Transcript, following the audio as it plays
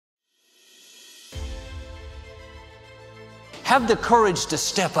have the courage to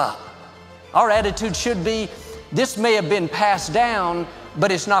step up. Our attitude should be, this may have been passed down,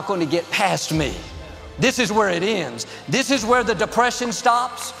 but it's not going to get past me. This is where it ends. This is where the depression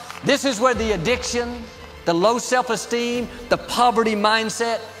stops. This is where the addiction, the low self-esteem, the poverty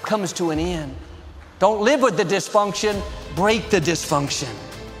mindset comes to an end. Don't live with the dysfunction, break the dysfunction.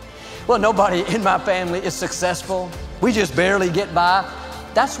 Well, nobody in my family is successful. We just barely get by.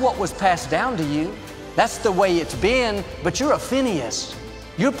 That's what was passed down to you. That's the way it's been, but you're a Phineas.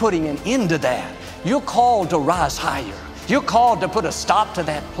 You're putting an end to that. You're called to rise higher. You're called to put a stop to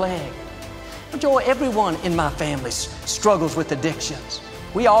that plague. But Joy, everyone in my family struggles with addictions.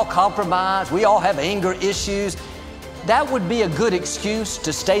 We all compromise. We all have anger issues. That would be a good excuse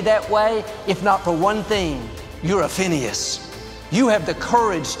to stay that way, if not for one thing. You're a Phineas. You have the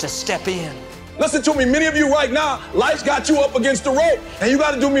courage to step in. Listen to me, many of you right now, life's got you up against the rope, and you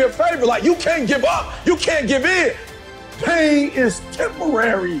got to do me a favor. Like, you can't give up. You can't give in. Pain is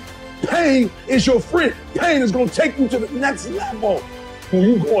temporary. Pain is your friend. Pain is going to take you to the next level. When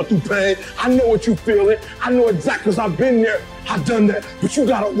you going through pain, I know what you feeling. I know exactly, because I've been there. I've done that. But you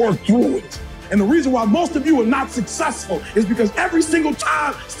got to work through it. And the reason why most of you are not successful is because every single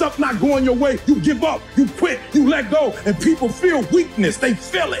time stuff not going your way, you give up, you quit, you let go, and people feel weakness. They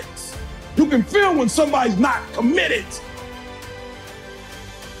feel it. You can feel when somebody's not committed.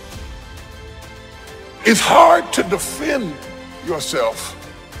 It's hard to defend yourself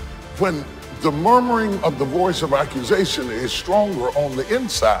when the murmuring of the voice of accusation is stronger on the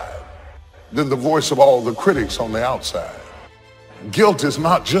inside than the voice of all the critics on the outside. Guilt is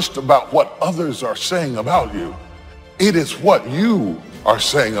not just about what others are saying about you. It is what you are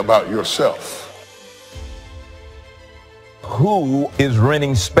saying about yourself. Who is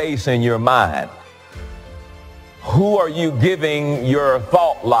renting space in your mind? Who are you giving your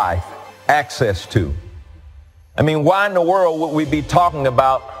thought life access to? I mean, why in the world would we be talking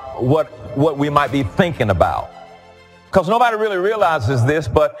about what we might be thinking about? Because nobody really realizes this,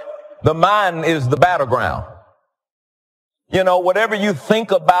 but the mind is the battleground. You know, whatever you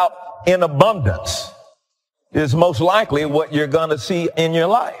think about in abundance is most likely what you're going to see in your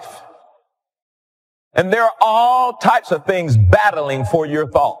life. And there are all types of things battling for your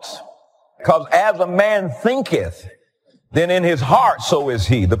thoughts. Because as a man thinketh, then in his heart so is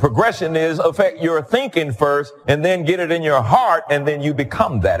he. The progression is affect your thinking first and then get it in your heart and then you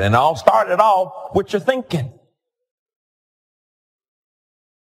become that. And I'll start it off with your thinking.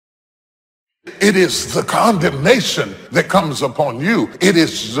 It is the condemnation that comes upon you. It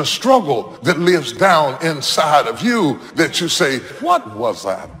is the struggle that lives down inside of you that you say, what was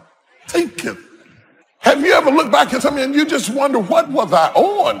I thinking? Have you ever looked back at something and you just wonder, what was I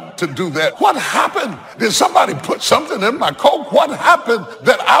on to do that? What happened? Did somebody put something in my coke? What happened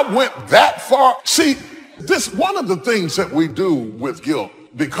that I went that far? See, this one of the things that we do with guilt,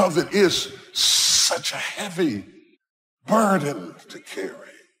 because it is such a heavy burden to carry.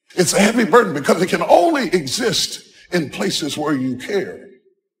 It's a heavy burden because it can only exist in places where you care.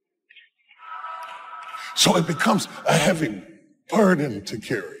 So it becomes a heavy burden to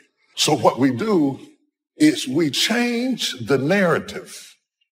carry. So what we do is we change the narrative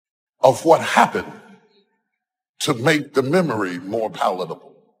of what happened to make the memory more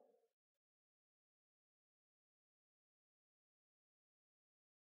palatable.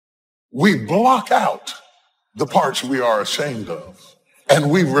 We block out the parts we are ashamed of. And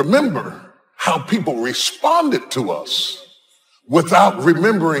we remember how people responded to us without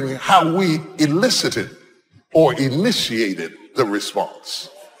remembering how we elicited or initiated the response.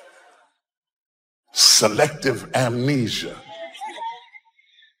 Selective amnesia.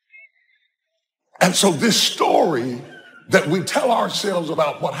 And so this story that we tell ourselves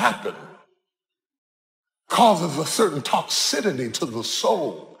about what happened causes a certain toxicity to the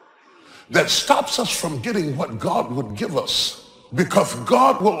soul that stops us from getting what God would give us. Because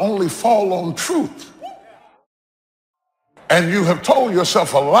God will only fall on truth. And you have told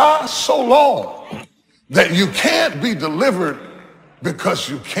yourself a lie so long that you can't be delivered because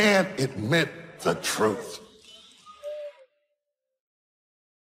you can't admit the truth.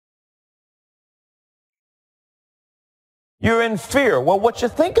 You're in fear. Well, what you're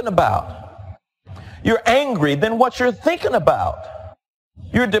thinking about. You're angry. Then what you're thinking about.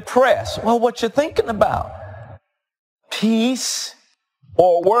 You're depressed. Well, what you're thinking about. Peace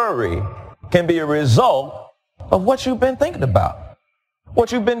or worry can be a result of what you've been thinking about, what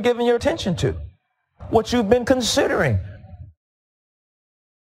you've been giving your attention to, what you've been considering.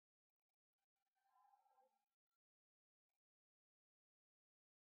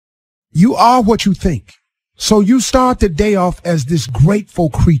 You are what you think. So you start the day off as this grateful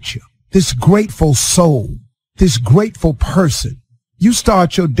creature, this grateful soul. this grateful person. You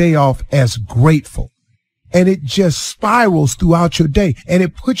start your day off as grateful, and it just spirals throughout your day, and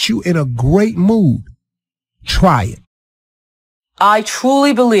it puts you in a great mood. Try it. I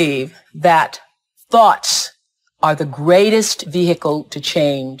truly believe that thoughts are the greatest vehicle to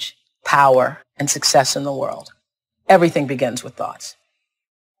change, power, and success in the world. Everything begins with thoughts.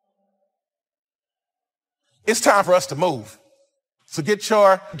 It's time for us to move. So get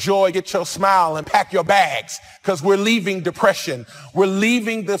your joy, get your smile, and pack your bags, because we're leaving depression. We're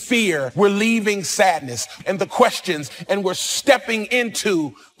leaving the fear. We're leaving sadness and the questions, and we're stepping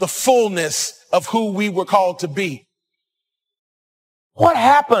into the fullness of who we were called to be. What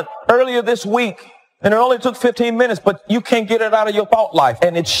happened earlier this week? And it only took 15 minutes, but you can't get it out of your thought life,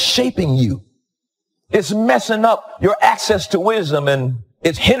 and it's shaping you. It's messing up your access to wisdom, and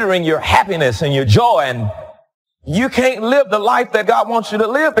it's hindering your happiness and your joy, and you can't live the life that God wants you to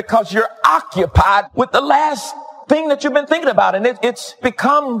live because you're occupied with the last thing that you've been thinking about. And it's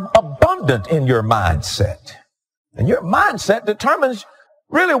become abundant in your mindset. And your mindset determines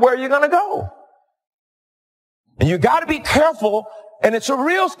really where you're going to go. And you got to be careful. And it's a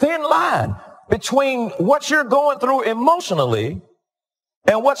real thin line between what you're going through emotionally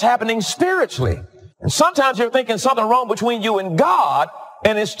and what's happening spiritually. And sometimes you're thinking something wrong between you and God,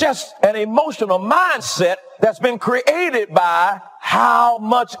 and it's just an emotional mindset that's been created by how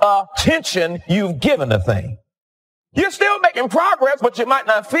much attention you've given a thing. You're still making progress, but you might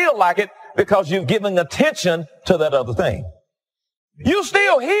not feel like it because you've given attention to that other thing. You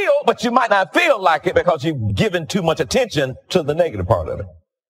still heal, but you might not feel like it because you've given too much attention to the negative part of it.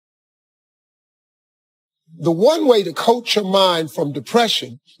 The one way to coach your mind from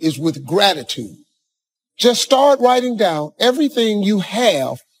depression is with gratitude. Just start writing down everything you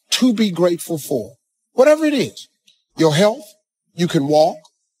have to be grateful for. Whatever it is. Your health, you can walk,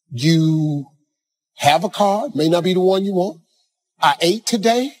 you have a car, may not be the one you want. I ate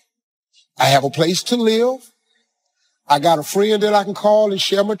today. I have a place to live. I got a friend that I can call and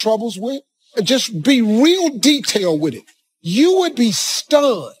share my troubles with. And just be real detailed with it. You would be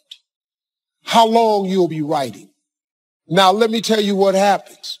stunned how long you'll be writing. Now, let me tell you what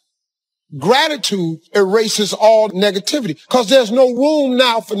happens. Gratitude erases all negativity because there's no room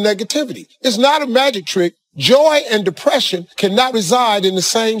now for negativity. It's not a magic trick. Joy and depression cannot reside in the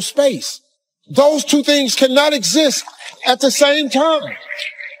same space. Those two things cannot exist at the same time.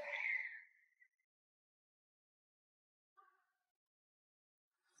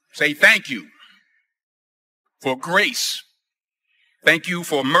 Say thank you for grace. Thank you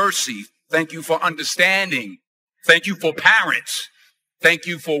for mercy. Thank you for understanding. Thank you for parents. Thank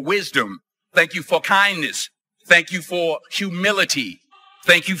you for wisdom. Thank you for kindness. Thank you for humility.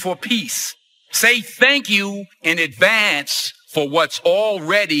 Thank you for peace. Say thank you in advance for what's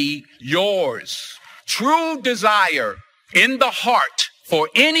already yours. True desire in the heart for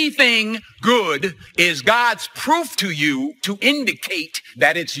anything good is God's proof to you to indicate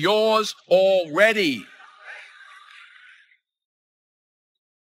that it's yours already.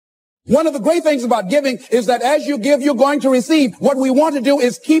 One of the great things about giving is that as you give, you're going to receive. What we want to do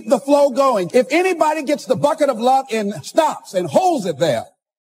is keep the flow going. If anybody gets the bucket of love and stops and holds it there,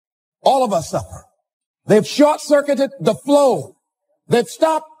 all of us suffer. They've short-circuited the flow. They've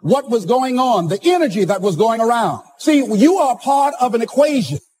stopped what was going on, the energy that was going around. See, you are part of an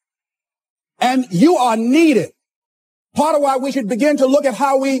equation, and you are needed. Part of why we should begin to look at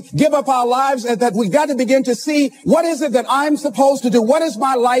how we give up our lives is that we've got to begin to see what is it that I'm supposed to do? What is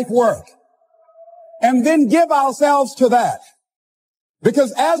my life work? And then give ourselves to that.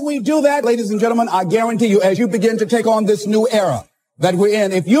 Because as we do that, ladies and gentlemen, I guarantee you, as you begin to take on this new era that we're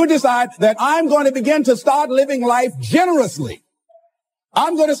in, if you decide that I'm going to begin to start living life generously,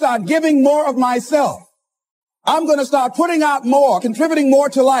 I'm going to start giving more of myself. I'm going to start putting out more, contributing more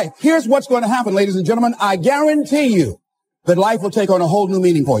to life. Here's what's going to happen, ladies and gentlemen. I guarantee you that life will take on a whole new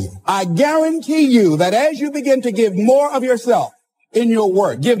meaning for you. I guarantee you that as you begin to give more of yourself in your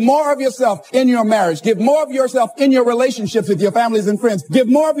work, give more of yourself in your marriage, give more of yourself in your relationships with your families and friends, give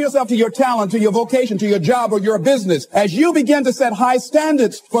more of yourself to your talent, to your vocation, to your job or your business. As you begin to set high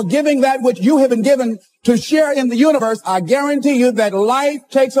standards for giving that which you have been given to share in the universe, I guarantee you that life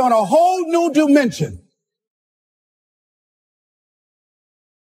takes on a whole new dimension.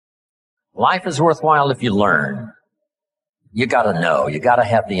 Life is worthwhile if you learn. You got to know. You got to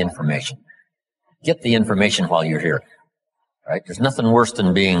have the information. Get the information while you're here. Right? There's nothing worse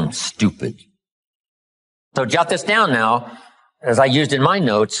than being stupid. So jot this down now, as I used in my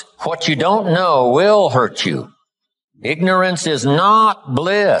notes. What you don't know will hurt you. Ignorance is not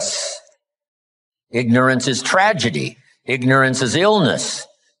bliss. Ignorance is tragedy. Ignorance is illness.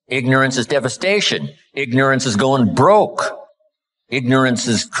 Ignorance is devastation. Ignorance is going broke.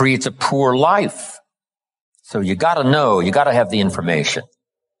 Ignorance creates a poor life. So you got to know, you got to have the information.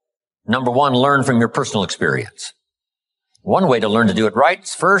 Number one, learn from your personal experience. One way to learn to do it right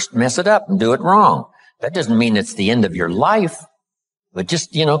is first mess it up and do it wrong. That doesn't mean it's the end of your life, but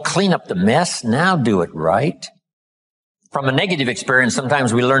just, clean up the mess. Now do it right. From a negative experience,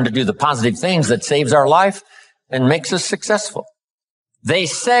 sometimes we learn to do the positive things that saves our life and makes us successful. They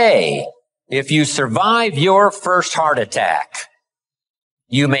say if you survive your first heart attack,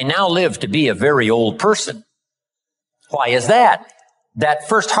 you may now live to be a very old person. Why is that? That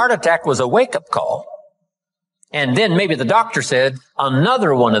first heart attack was a wake-up call. And then maybe the doctor said,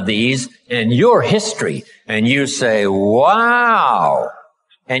 another one of these and your history. And you say, wow.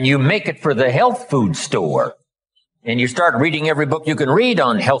 And you make it for the health food store. And you start reading every book you can read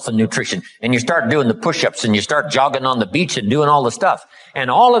on health and nutrition. And you start doing the push-ups and you start jogging on the beach and doing all the stuff. And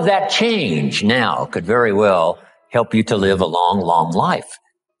all of that change now could very well help you to live a long, long life,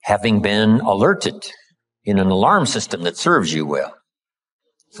 having been alerted in an alarm system that serves you well.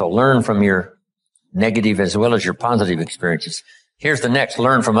 So learn from your negative as well as your positive experiences. Here's the next,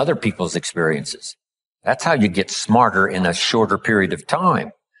 learn from other people's experiences. That's how you get smarter in a shorter period of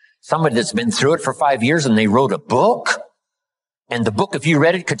time. Somebody that's been through it for 5 years and they wrote a book, and the book, if you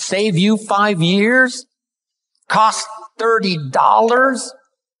read it, could save you 5 years, cost $30.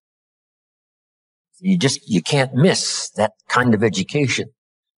 You can't miss that kind of education.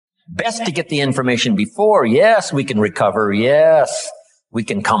 Best to get the information before. Yes, we can recover. Yes, we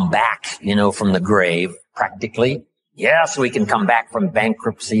can come back, from the grave, practically. Yes, we can come back from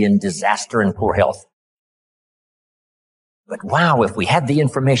bankruptcy and disaster and poor health. But wow, if we had the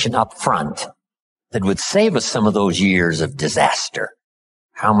information up front that would save us some of those years of disaster,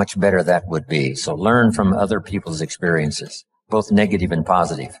 how much better that would be. So learn from other people's experiences, both negative and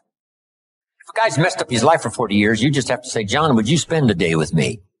positive. If a guy's messed up his life for 40 years, you just have to say, John, would you spend a day with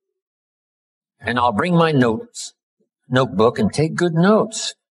me? And I'll bring my notebook and take good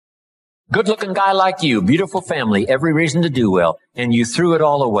notes. Good-looking guy like you, beautiful family, every reason to do well, and you threw it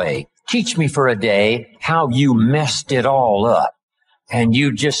all away. Teach me for a day how you messed it all up. And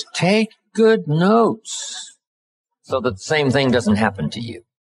you just take good notes so that the same thing doesn't happen to you.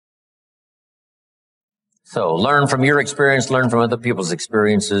 So learn from your experience, learn from other people's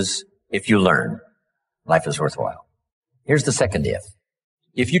experiences. If you learn, life is worthwhile. Here's the second if.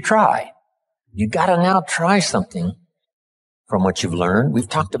 If you try, you got to now try something from what you've learned. We've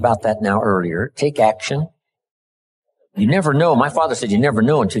talked about that now earlier. Take action. You never know. My father said you never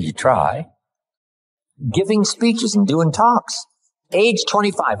know until you try. Giving speeches and doing talks. Age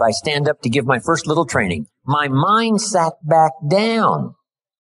 25, I stand up to give my first little training. My mind sat back down.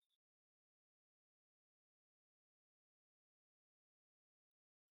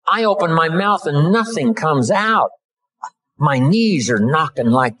 I open my mouth and nothing comes out. My knees are knocking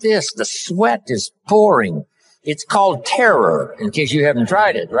like this. The sweat is pouring. It's called terror, in case you haven't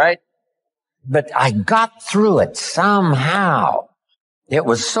tried it, right? But I got through it somehow. It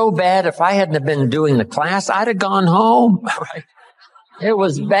was so bad, if I hadn't have been doing the class, I'd have gone home, right? It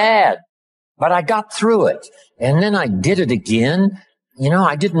was bad, but I got through it. And then I did it again.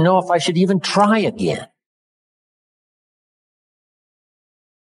 I didn't know if I should even try again.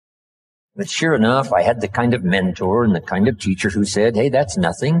 But sure enough, I had the kind of mentor and the kind of teacher who said, hey, that's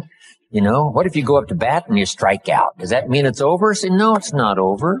nothing. What if you go up to bat and you strike out? Does that mean it's over? I said, no, it's not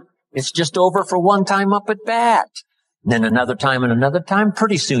over. It's just over for one time up at bat. And then another time and another time.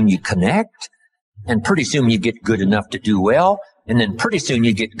 Pretty soon you connect. And pretty soon you get good enough to do well. And then pretty soon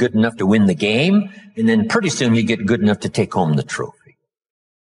you get good enough to win the game. And then pretty soon you get good enough to take home the trophy.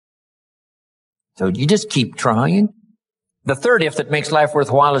 So you just keep trying. The third if that makes life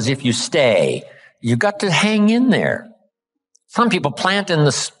worthwhile is if you stay. You've got to hang in there. Some people plant in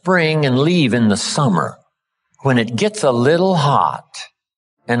the spring and leave in the summer. When it gets a little hot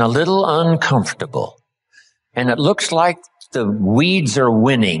and a little uncomfortable, and it looks like the weeds are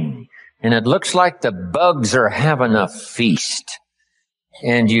winning, and it looks like the bugs are having a feast,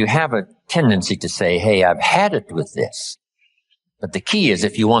 and you have a tendency to say, hey, I've had it with this. But the key is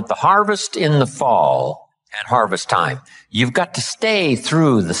if you want the harvest in the fall at harvest time, you've got to stay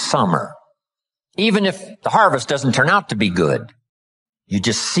through the summer. Even if the harvest doesn't turn out to be good, you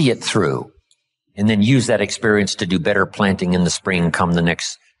just see it through and then use that experience to do better planting in the spring come the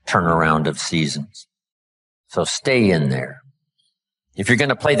next turnaround of seasons. So stay in there. If you're going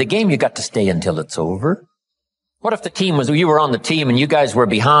to play the game, you got to stay until it's over. What if you were on the team and you guys were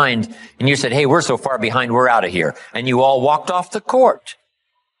behind and you said, hey, we're so far behind, we're out of here. And you all walked off the court,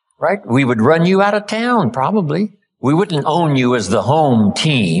 right? We would run you out of town, probably. We wouldn't own you as the home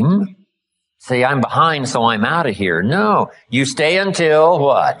team. Say, I'm behind, so I'm out of here. No, you stay until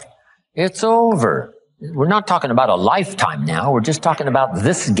what? It's over. We're not talking about a lifetime now. We're just talking about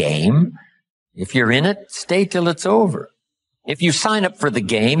this game. If you're in it, stay till it's over. If you sign up for the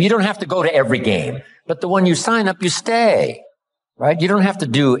game, you don't have to go to every game. But the one you sign up, you stay. Right? You don't have to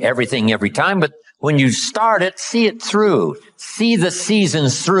do everything every time, but when you start it, see it through. See the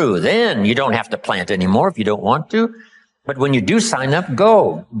seasons through. Then you don't have to plant anymore if you don't want to. But when you do sign up,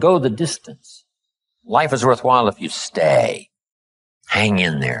 go the distance. Life is worthwhile if you stay. Hang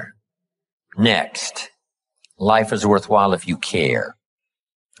in there. Next, life is worthwhile if you care.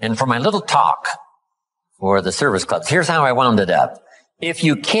 And for my little talk for the service clubs, here's how I wound it up. If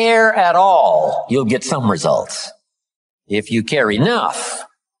you care at all, you'll get some results. If you care enough,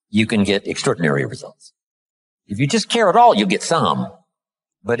 you can get extraordinary results. If you just care at all, you'll get some.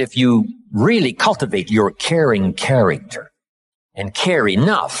 But if you really cultivate your caring character and care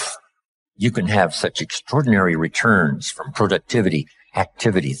enough, you can have such extraordinary returns from productivity,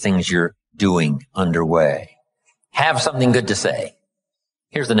 activity, things you're doing underway. Have something good to say.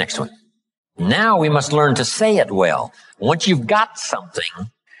 Here's the next one. Now we must learn to say it well. Once you've got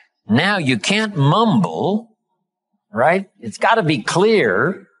something, now you can't mumble, right? It's got to be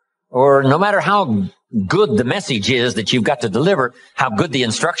clear, or no matter how good the message is that you've got to deliver, how good the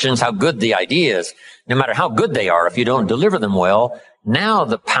instructions, how good the ideas, no matter how good they are, if you don't deliver them well, now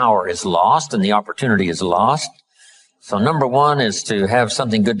the power is lost and the opportunity is lost. So number one is to have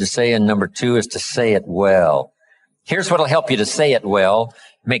something good to say, and number two is to say it well. Here's what'll help you to say it well.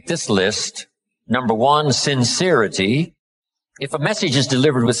 Make this list. Number one, sincerity. If a message is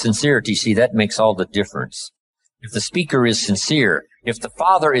delivered with sincerity, see, that makes all the difference. If the speaker is sincere, if the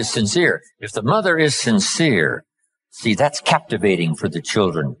father is sincere, if the mother is sincere, see, that's captivating for the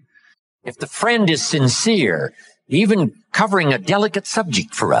children. If the friend is sincere, even covering a delicate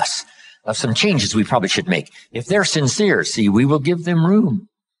subject for us, of some changes we probably should make. If they're sincere, see, we will give them room.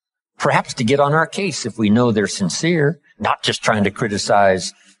 Perhaps to get on our case if we know they're sincere, not just trying to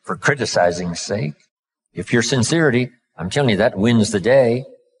criticize for criticizing's sake. If your sincerity, I'm telling you, that wins the day.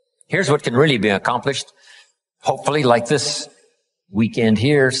 Here's what can really be accomplished. Hopefully, like this weekend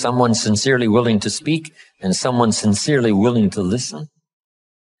here, someone sincerely willing to speak and someone sincerely willing to listen.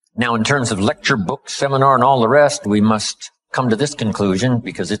 Now, in terms of lecture, book, seminar, and all the rest, we must come to this conclusion,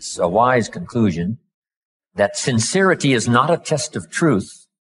 because it's a wise conclusion, that sincerity is not a test of truth.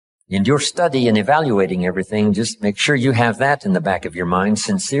 In your study and evaluating everything, just make sure you have that in the back of your mind.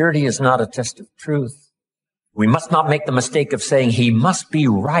 Sincerity is not a test of truth. We must not make the mistake of saying, he must be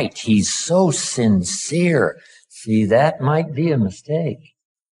right. He's so sincere. See, that might be a mistake.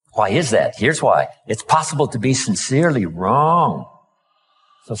 Why is that? Here's why. It's possible to be sincerely wrong.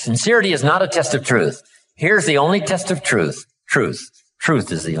 So sincerity is not a test of truth. Here's the only test of truth. Truth.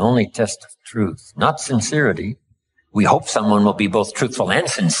 Truth is the only test of truth, not sincerity. We hope someone will be both truthful and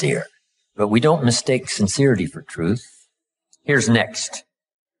sincere, but we don't mistake sincerity for truth. Here's next.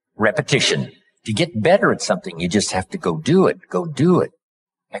 Repetition. To get better at something, you just have to go do it. Go do it.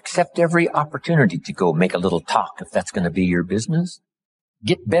 Accept every opportunity to go make a little talk if that's going to be your business.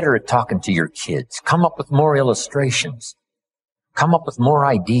 Get better at talking to your kids. Come up with more illustrations. Come up with more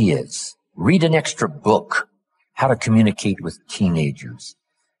ideas. Read an extra book. How to communicate with teenagers.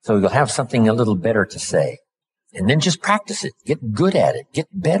 So you'll have something a little better to say. And then just practice it. Get good at it. Get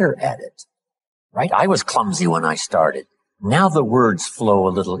better at it. Right? I was clumsy when I started. Now the words flow a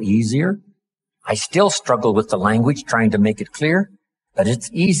little easier. I still struggle with the language, trying to make it clear, but it's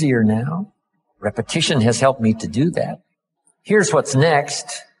easier now. Repetition has helped me to do that. Here's what's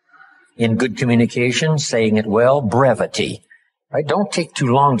next in good communication, saying it well, brevity. Right? Don't take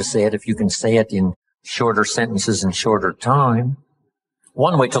too long to say it if you can say it in shorter sentences and shorter time.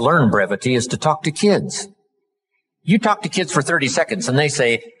 One way to learn brevity is to talk to kids. You talk to kids for 30 seconds and they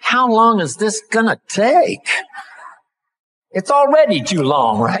say, how long is this gonna take? It's already too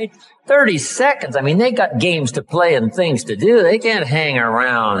long, right? 30 seconds. I mean, they got games to play and things to do. They can't hang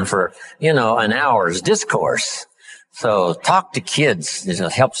around for, an hour's discourse. So talk to kids. It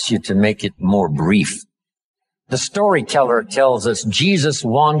helps you to make it more brief. The storyteller tells us Jesus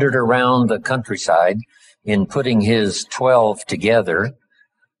wandered around the countryside in putting his 12 together.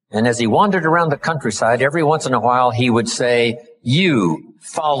 And as he wandered around the countryside, every once in a while, he would say, you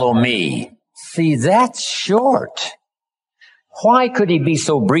follow me. See, that's short. Why could he be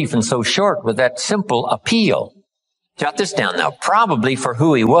so brief and so short with that simple appeal? Jot this down now. Probably for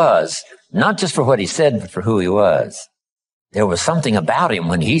who he was, not just for what he said, but for who he was. There was something about him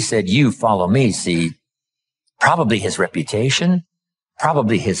when he said, you follow me. See, probably his reputation,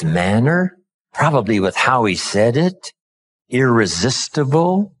 probably his manner, probably with how he said it,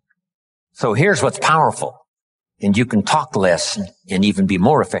 irresistible. So here's what's powerful. And you can talk less and even be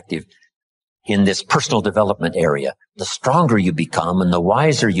more effective in this personal development area. The stronger you become and the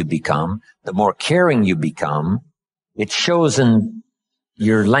wiser you become, the more caring you become, it shows in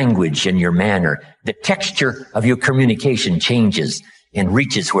your language and your manner. The texture of your communication changes and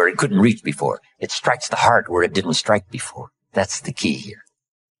reaches where it couldn't reach before. It strikes the heart where it didn't strike before. That's the key here.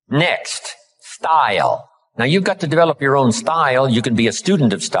 Next, style. Now you've got to develop your own style. You can be a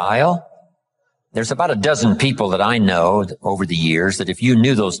student of style. There's about a dozen people that I know over the years that if you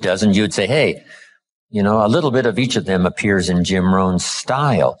knew those dozen, you'd say, hey, you know, a little bit of each of them appears in Jim Rohn's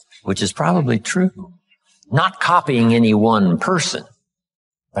style, which is probably true. Not copying any one person,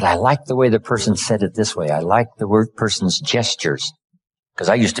 but I like the way the person said it this way. I like the person's gestures, because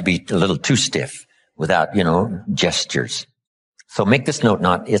I used to be a little too stiff without, gestures. So make this note,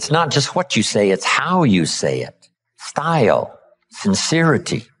 it's not just what you say, it's how you say it. Style,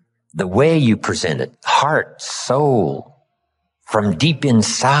 sincerity, the way you present it, heart, soul, from deep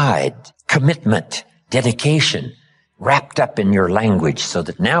inside, commitment, dedication, wrapped up in your language so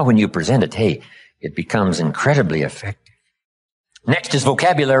that now when you present it, hey, it becomes incredibly effective. Next is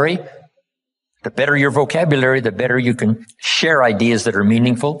vocabulary. The better your vocabulary, the better you can share ideas that are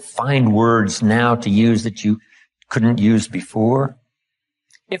meaningful, find words now to use that you couldn't use before.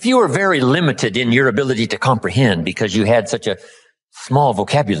 If you were very limited in your ability to comprehend because you had such a small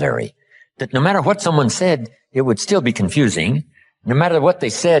vocabulary, that no matter what someone said, it would still be confusing. No matter what they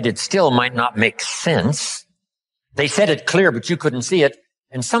said, it still might not make sense. They said it clear, but you couldn't see it.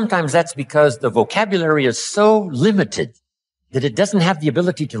 And sometimes that's because the vocabulary is so limited that it doesn't have the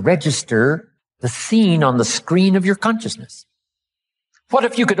ability to register the scene on the screen of your consciousness. What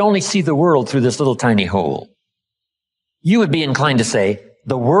if you could only see the world through this little tiny hole? You would be inclined to say,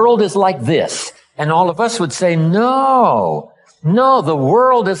 the world is like this. And all of us would say, no, the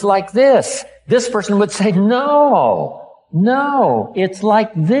world is like this. This person would say, no, it's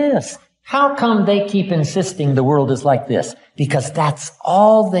like this. How come they keep insisting the world is like this? Because that's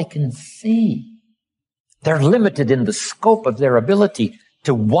all they can see. They're limited in the scope of their ability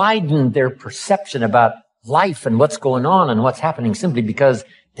to widen their perception about life and what's going on and what's happening simply because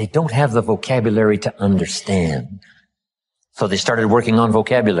they don't have the vocabulary to understand. So they started working on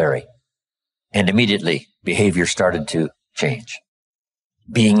vocabulary, and immediately behavior started to change.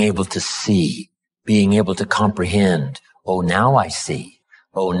 Being able to see, being able to comprehend. Oh, now I see.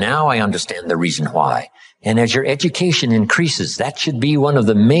 Oh, now I understand the reason why. And as your education increases, that should be one of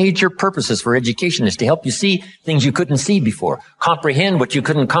the major purposes for education, is to help you see things you couldn't see before. Comprehend what you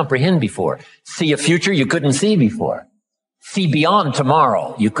couldn't comprehend before. See a future you couldn't see before. See beyond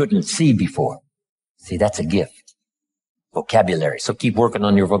tomorrow you couldn't see before. See, that's a gift. Vocabulary. So keep working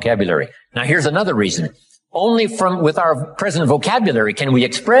on your vocabulary. Now here's another reason. Only with our present vocabulary can we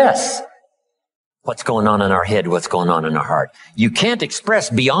express what's going on in our head, what's going on in our heart. You can't express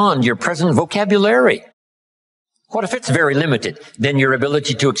beyond your present vocabulary. What if it's very limited? Then your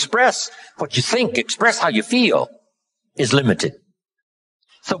ability to express what you think, express how you feel, is limited.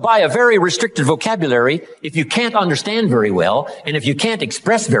 So by a very restricted vocabulary, if you can't understand very well, and if you can't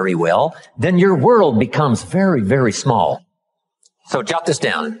express very well, then your world becomes very, very small. So jot this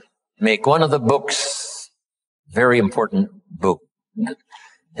down. Make one of the books, very important book,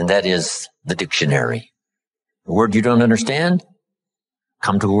 and that is the dictionary. A word you don't understand?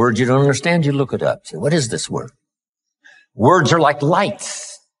 Come to a word you don't understand, you look it up. Say, what is this word? Words are like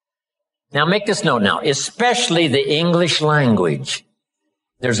lights. Now make this note now, especially the English language.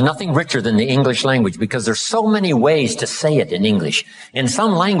 There's nothing richer than the English language because there's so many ways to say it in English. In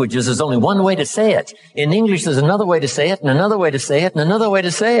some languages, there's only one way to say it. In English, there's another way to say it, and another way to say it, and another way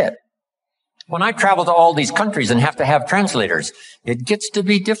to say it. When I travel to all these countries and have to have translators, it gets to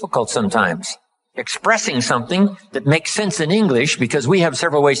be difficult sometimes. Expressing something that makes sense in English because we have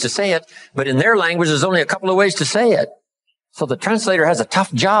several ways to say it, but in their language, there's only a couple of ways to say it. So the translator has a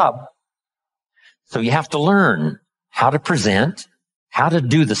tough job. So you have to learn how to present, how to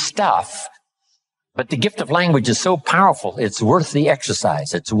do the stuff. But the gift of language is so powerful, it's worth the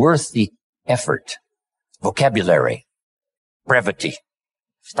exercise. It's worth the effort. Vocabulary, brevity,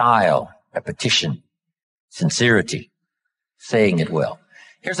 style, repetition, sincerity, saying it well.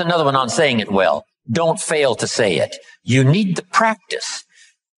 Here's another one on saying it well. Don't fail to say it. You need the practice.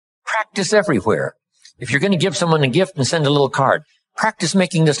 Practice everywhere. If you're going to give someone a gift and send a little card, practice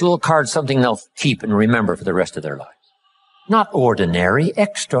making this little card something they'll keep and remember for the rest of their lives. Not ordinary,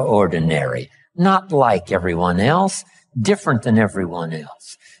 extraordinary. Not like everyone else, different than everyone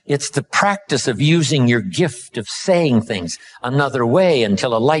else. It's the practice of using your gift of saying things another way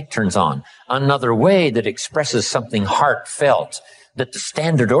until a light turns on, another way that expresses something heartfelt that the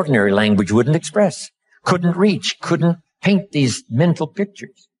standard ordinary language wouldn't express, couldn't reach, couldn't paint these mental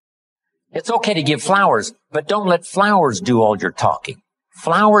pictures. It's okay to give flowers, but don't let flowers do all your talking.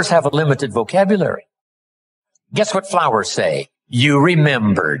 Flowers have a limited vocabulary. Guess what flowers say? You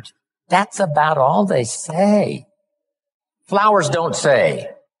remembered. That's about all they say. Flowers don't say,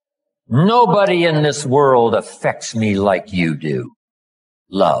 nobody in this world affects me like you do.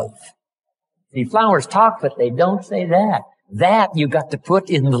 Love. See, flowers talk, but they don't say that. That you got to put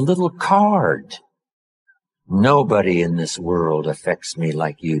in the little card. Nobody in this world affects me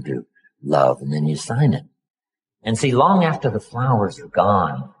like you do. Love. And then you sign it. And see, long after the flowers are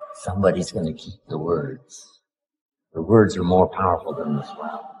gone, somebody's going to keep the words. The words are more powerful than this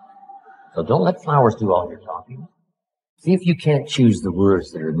world. So don't let flowers do all your talking. See if you can't choose the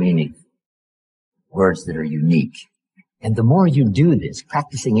words that are meaningful, words that are unique. And the more you do this,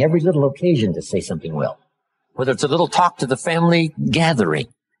 practicing every little occasion to say something well, whether it's a little talk to the family gathering,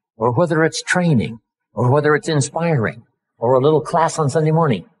 or whether it's training, or whether it's inspiring, or a little class on Sunday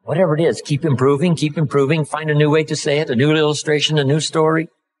morning, whatever it is, keep improving, find a new way to say it, a new illustration, a new story.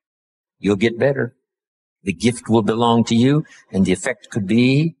 You'll get better. The gift will belong to you, and the effect could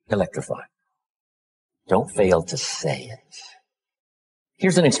be electrifying. Don't fail to say it.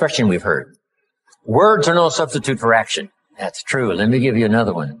 Here's an expression we've heard. Words are no substitute for action. That's true. Let me give you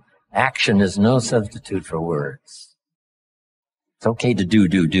another one. Action is no substitute for words. It's okay to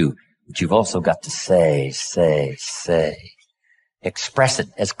do, but you've also got to say. Express it,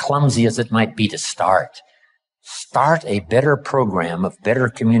 as clumsy as it might be to start. Start a better program of better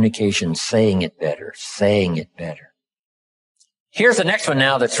communication, saying it better. Here's the next one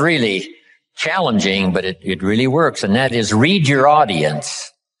now that's really challenging, but it really works, and that is read your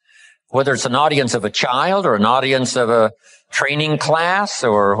audience. Whether it's an audience of a child or an audience of a training class,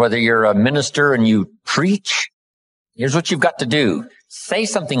 or whether you're a minister and you preach, here's what you've got to do. Say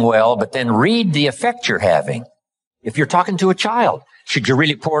something well, but then read the effect you're having. If you're talking to a child, should you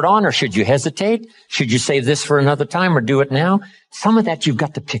really pour it on, or should you hesitate? Should you save this for another time or do it now? Some of that you've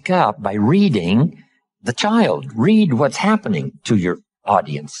got to pick up by reading the child. Read what's happening to your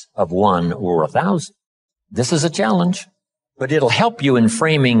audience of 1 or 1,000. This is a challenge, but it'll help you in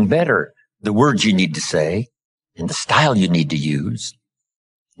framing better the words you need to say and the style you need to use.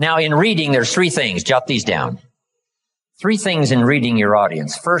 Now, in reading, there's 3 things. Jot these down. 3 things in reading your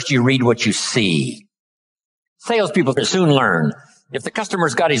audience. First, you read what you see. Salespeople soon learn. If the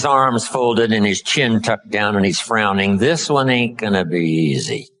customer's got his arms folded and his chin tucked down and he's frowning, this one ain't going to be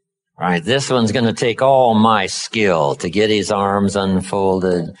easy. Right? This one's going to take all my skill to get his arms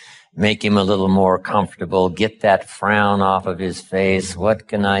unfolded, make him a little more comfortable, get that frown off of his face. What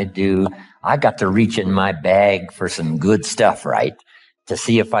can I do? I got to reach in my bag for some good stuff, right? To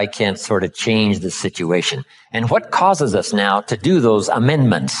see if I can't sort of change the situation. And what causes us now to do those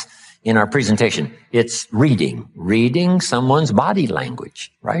amendments in our presentation? It's reading someone's body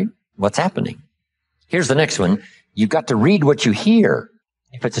language, right? What's happening? Here's the next one. You've got to read what you hear.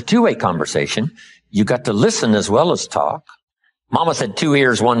 If it's a two-way conversation, you got to listen as well as talk. Mama said 2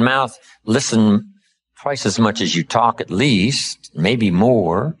 ears, 1 mouth. Listen twice as much as you talk, at least, maybe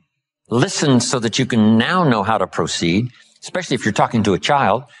more. Listen so that you can now know how to proceed, especially if you're talking to a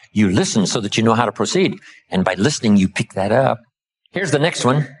child. You listen so that you know how to proceed. And by listening, you pick that up. Here's the next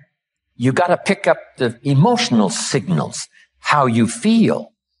one. You got to pick up the emotional signals, how you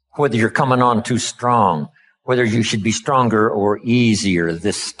feel, whether you're coming on too strong, whether you should be stronger or easier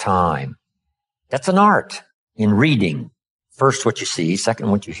this time. That's an art in reading. First, what you see.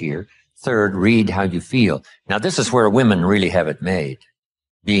 Second, what you hear. Third, read how you feel. Now, this is where women really have it made,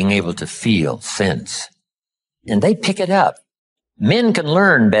 being able to feel, sense. And they pick it up. Men can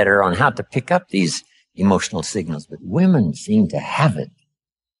learn better on how to pick up these emotional signals, but women seem to have it.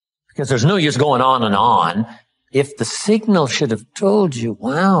 Because there's no use going on and on. If the signal should have told you,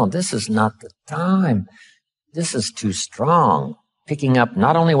 wow, this is not the time. This is too strong. Picking up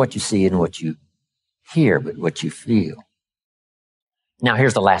not only what you see and what you hear, but what you feel. Now,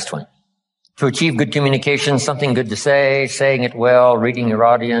 here's the last one. To achieve good communication, something good to say, saying it well, reading your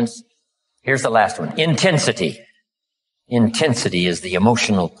audience. Here's the last one. Intensity. Intensity is the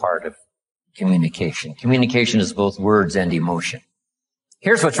emotional part of communication. Communication is both words and emotion.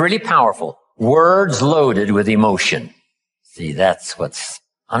 Here's what's really powerful. Words loaded with emotion. See, that's what's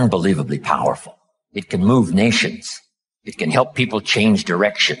unbelievably powerful. It can move nations. It can help people change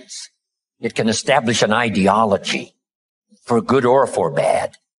directions. It can establish an ideology for good or for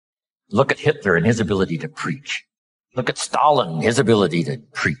bad. Look at Hitler and his ability to preach. Look at Stalin, his ability to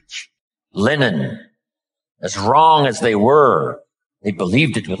preach. Lenin, as wrong as they were, they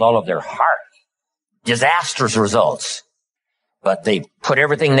believed it with all of their heart. Disastrous results. But they put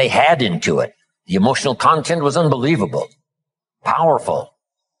everything they had into it. The emotional content was unbelievable. Powerful.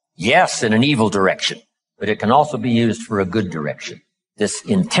 Yes, in an evil direction, but it can also be used for a good direction. This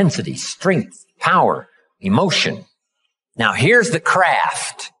intensity, strength, power, emotion. Now here's the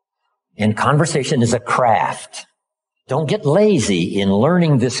craft. And conversation is a craft. Don't get lazy in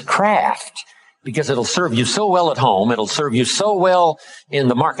learning this craft, because it'll serve you so well at home. It'll serve you so well in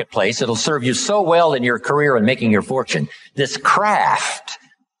the marketplace. It'll serve you so well in your career and making your fortune. This craft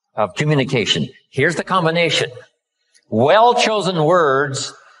of communication. Here's the combination. Well-chosen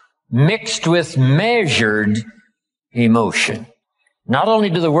words mixed with measured emotion. Not only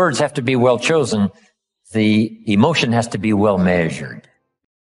do the words have to be well chosen, the emotion has to be well measured.